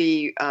toward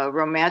the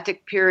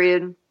Romantic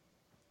period,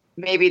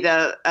 maybe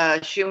the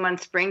Schumann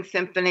Spring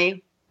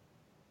Symphony,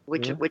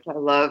 which I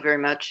love very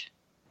much.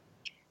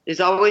 There's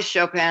always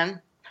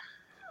Chopin.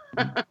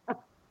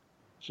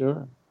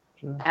 Sure.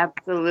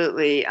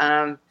 Absolutely.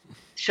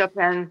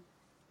 Chopin,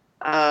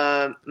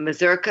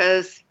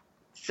 mazurkas.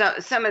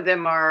 Some of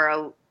them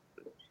are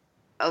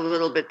a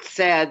little bit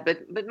sad,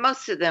 but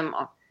most of them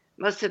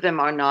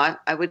are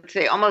not. I would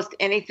say almost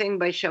anything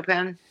by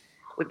Chopin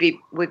would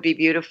be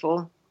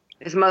beautiful.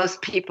 As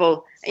most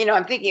people,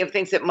 I'm thinking of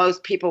things that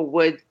most people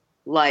would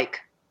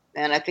like,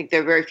 and I think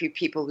there are very few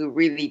people who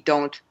really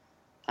don't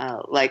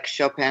like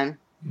Chopin.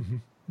 Mm-hmm.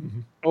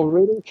 Mm-hmm. Oh,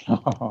 really?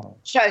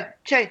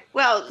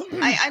 Well,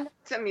 I know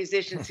some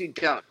musicians who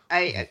don't.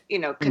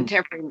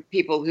 Contemporary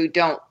people who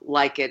don't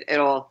like it at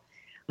all.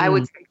 I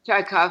would say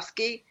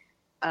Tchaikovsky,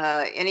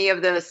 any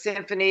of the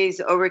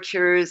symphonies,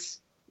 overtures,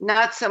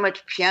 not so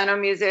much piano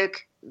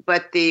music,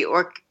 but the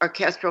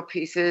orchestral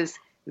pieces,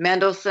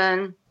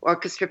 Mendelssohn,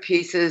 orchestra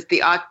pieces,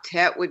 the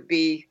octet would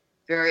be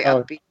very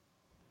upbeat.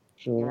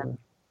 Sure. Yeah.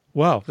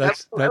 Wow,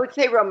 I would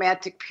say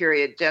Romantic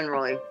period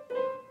generally.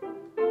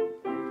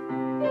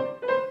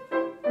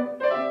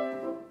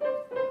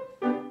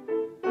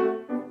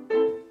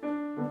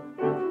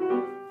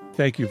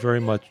 Thank you very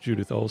much,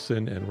 Judith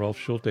Olson and Rolf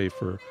Schulte,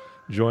 for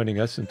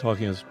joining us and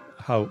talking us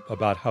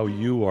about how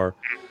you are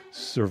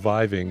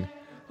surviving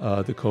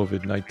the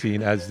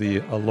COVID-19 as the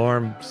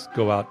alarms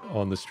go out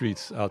on the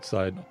streets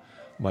outside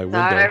my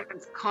window.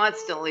 Sirens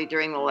constantly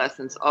during the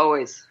lessons,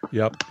 always.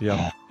 Yep.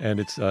 And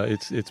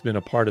it's been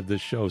a part of this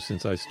show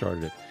since I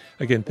started it.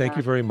 Again, thank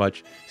you very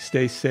much.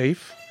 Stay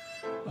safe,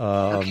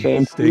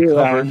 stay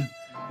covered,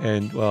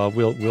 and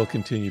we'll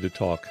continue to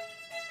talk.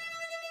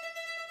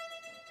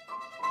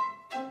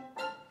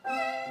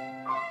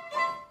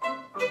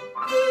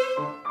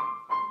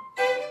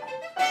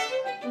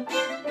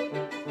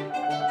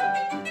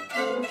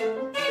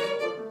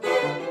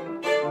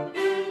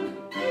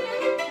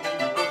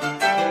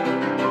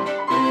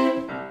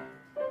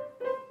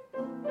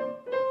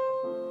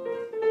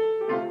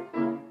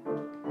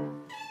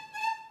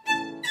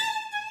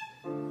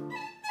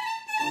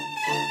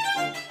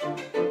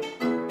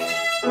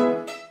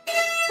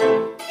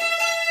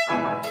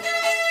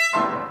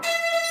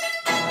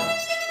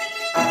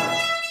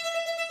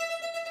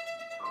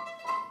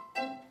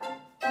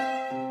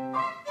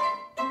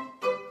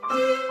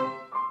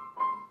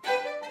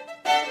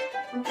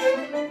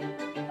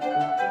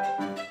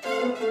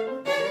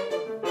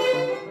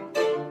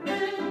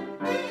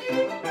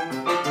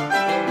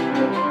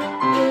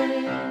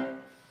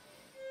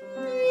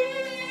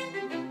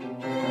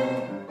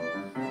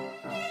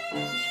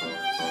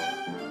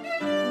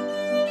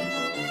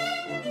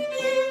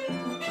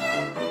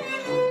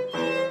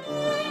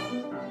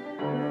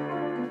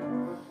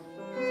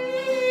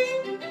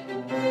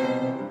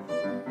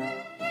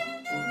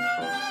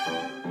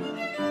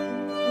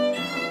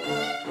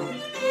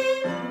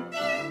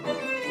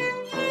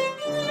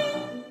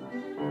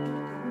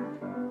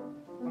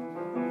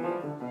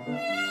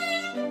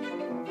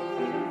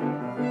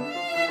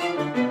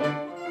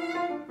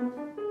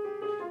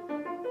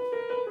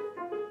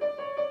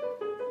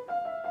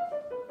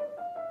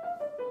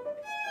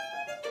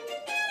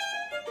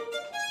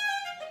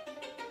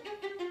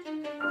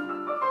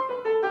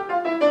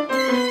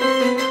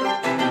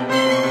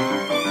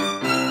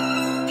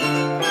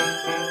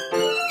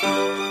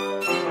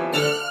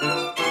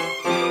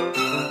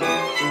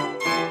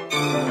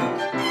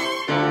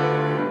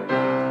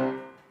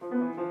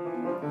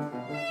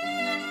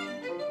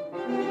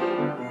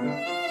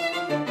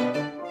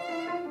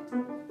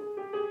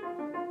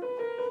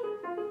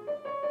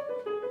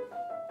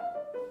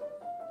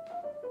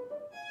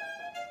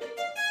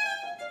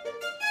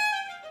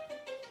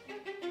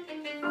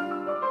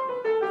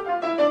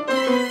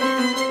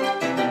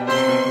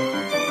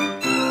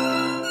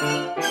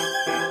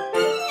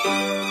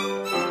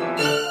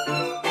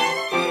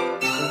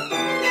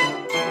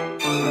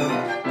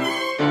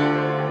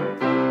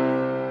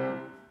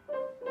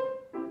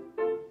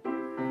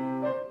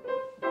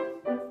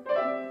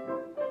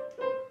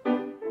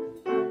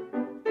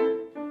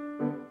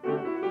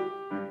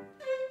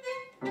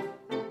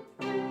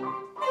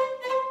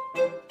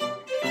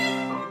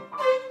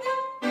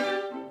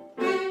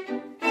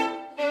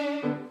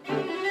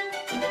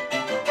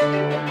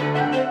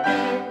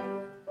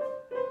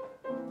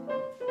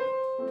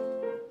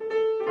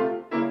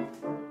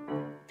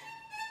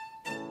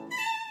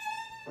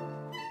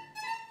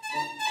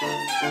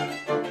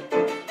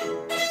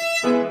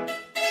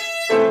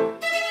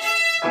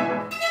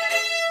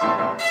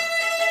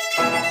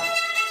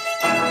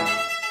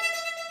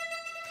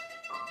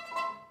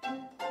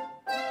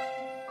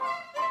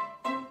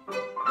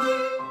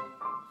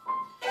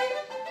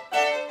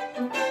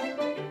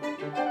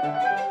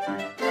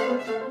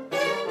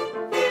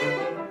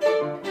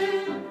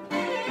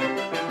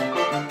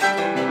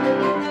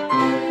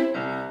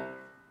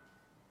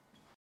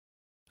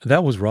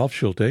 That was Rolf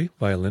Schulte,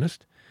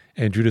 violinist,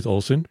 and Judith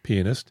Olson,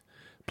 pianist,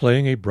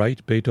 playing a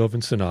bright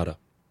Beethoven sonata.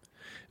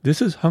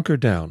 This is Hunker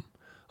Down,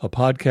 a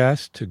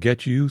podcast to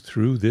get you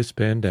through this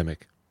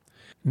pandemic.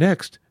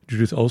 Next,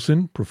 Judith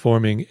Olson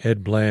performing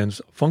Ed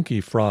Bland's Funky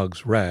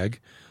Frogs Rag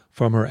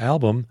from her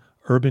album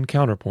Urban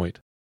Counterpoint.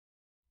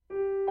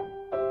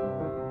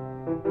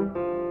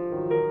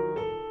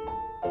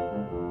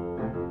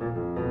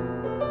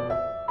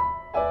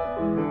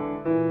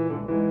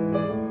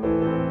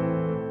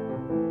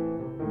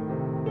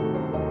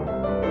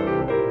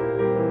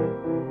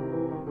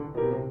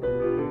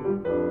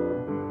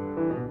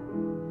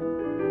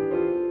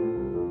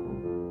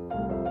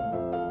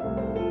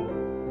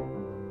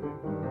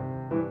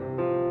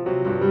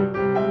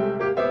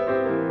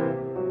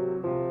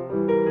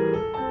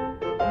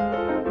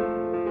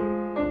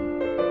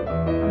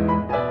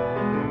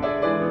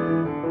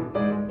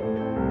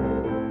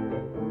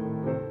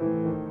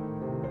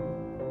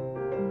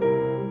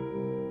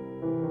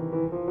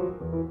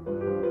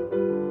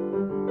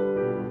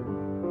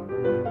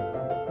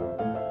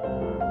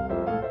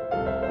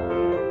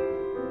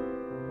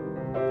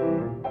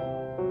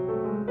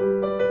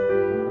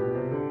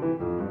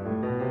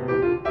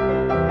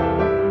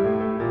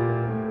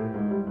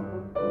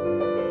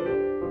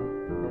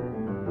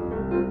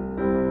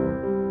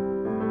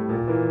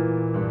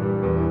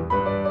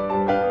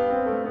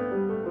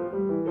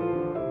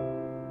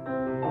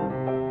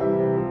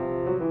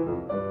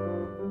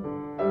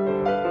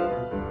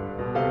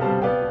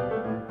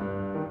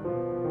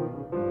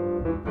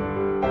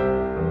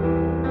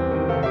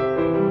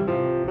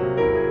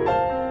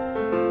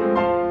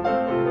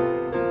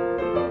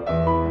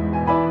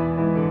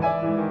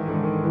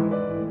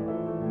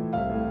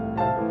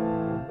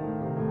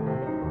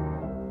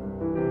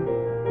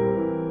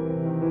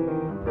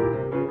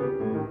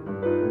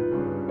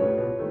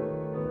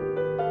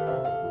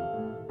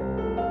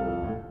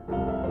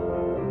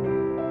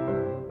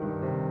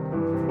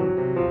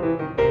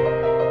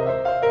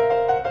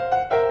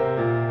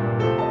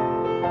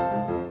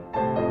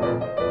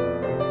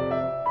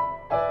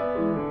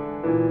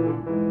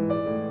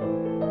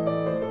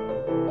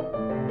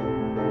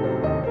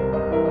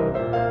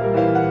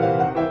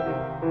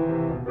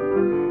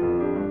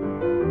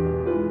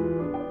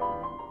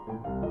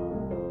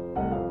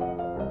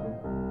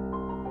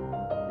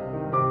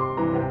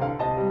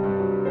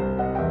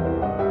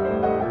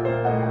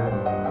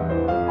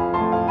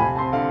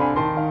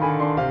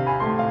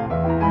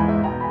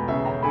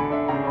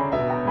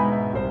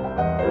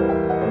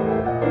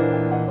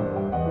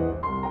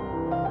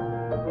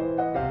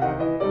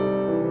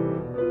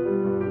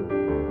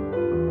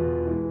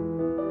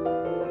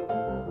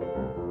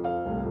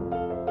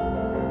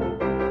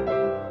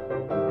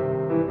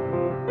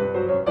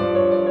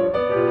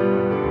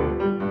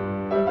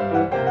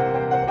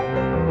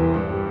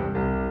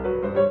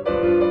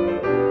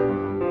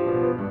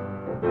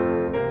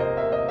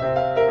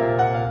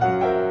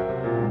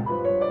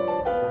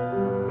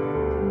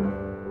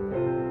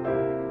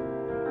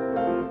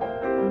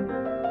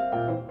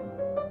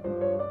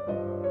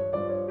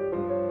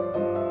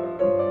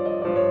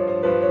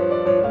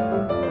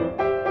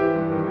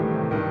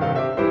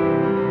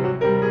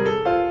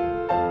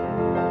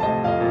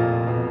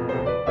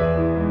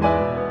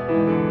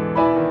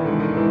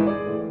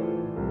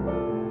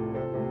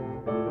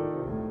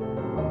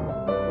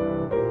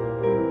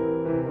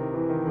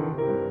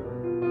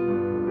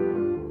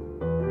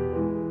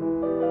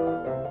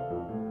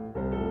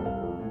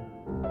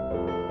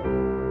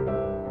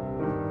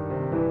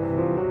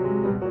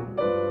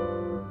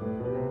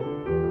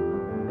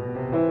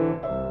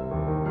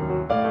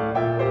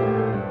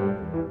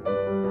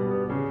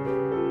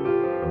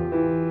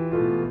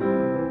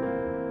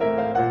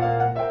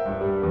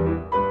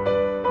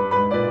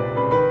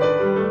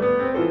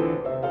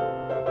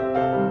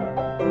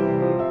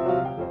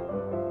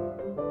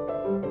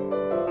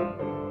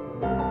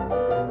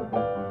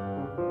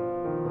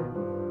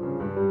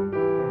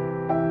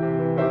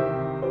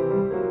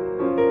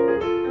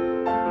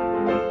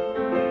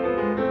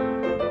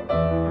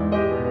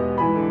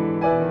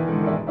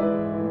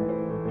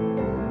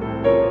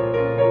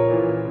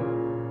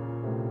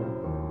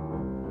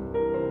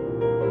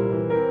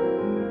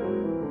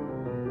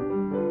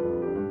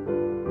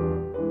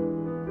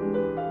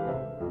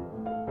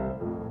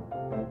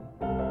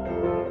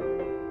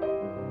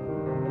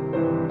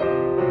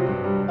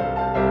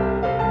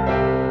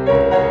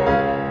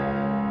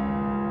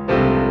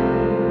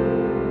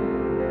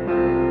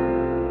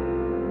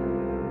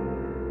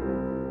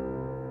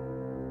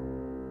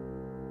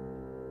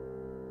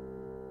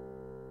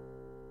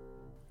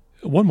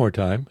 One more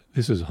time,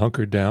 this is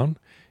Hunker Down,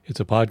 It's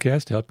a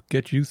podcast to help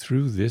get you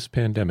through this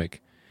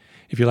pandemic.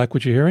 If you like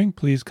what you're hearing,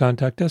 please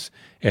contact us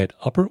at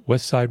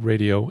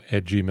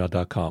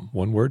upperwestsideradio@gmail.com.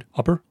 One word,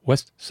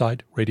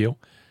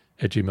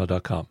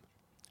 upperwestsideradio@gmail.com.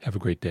 Have a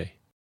great day.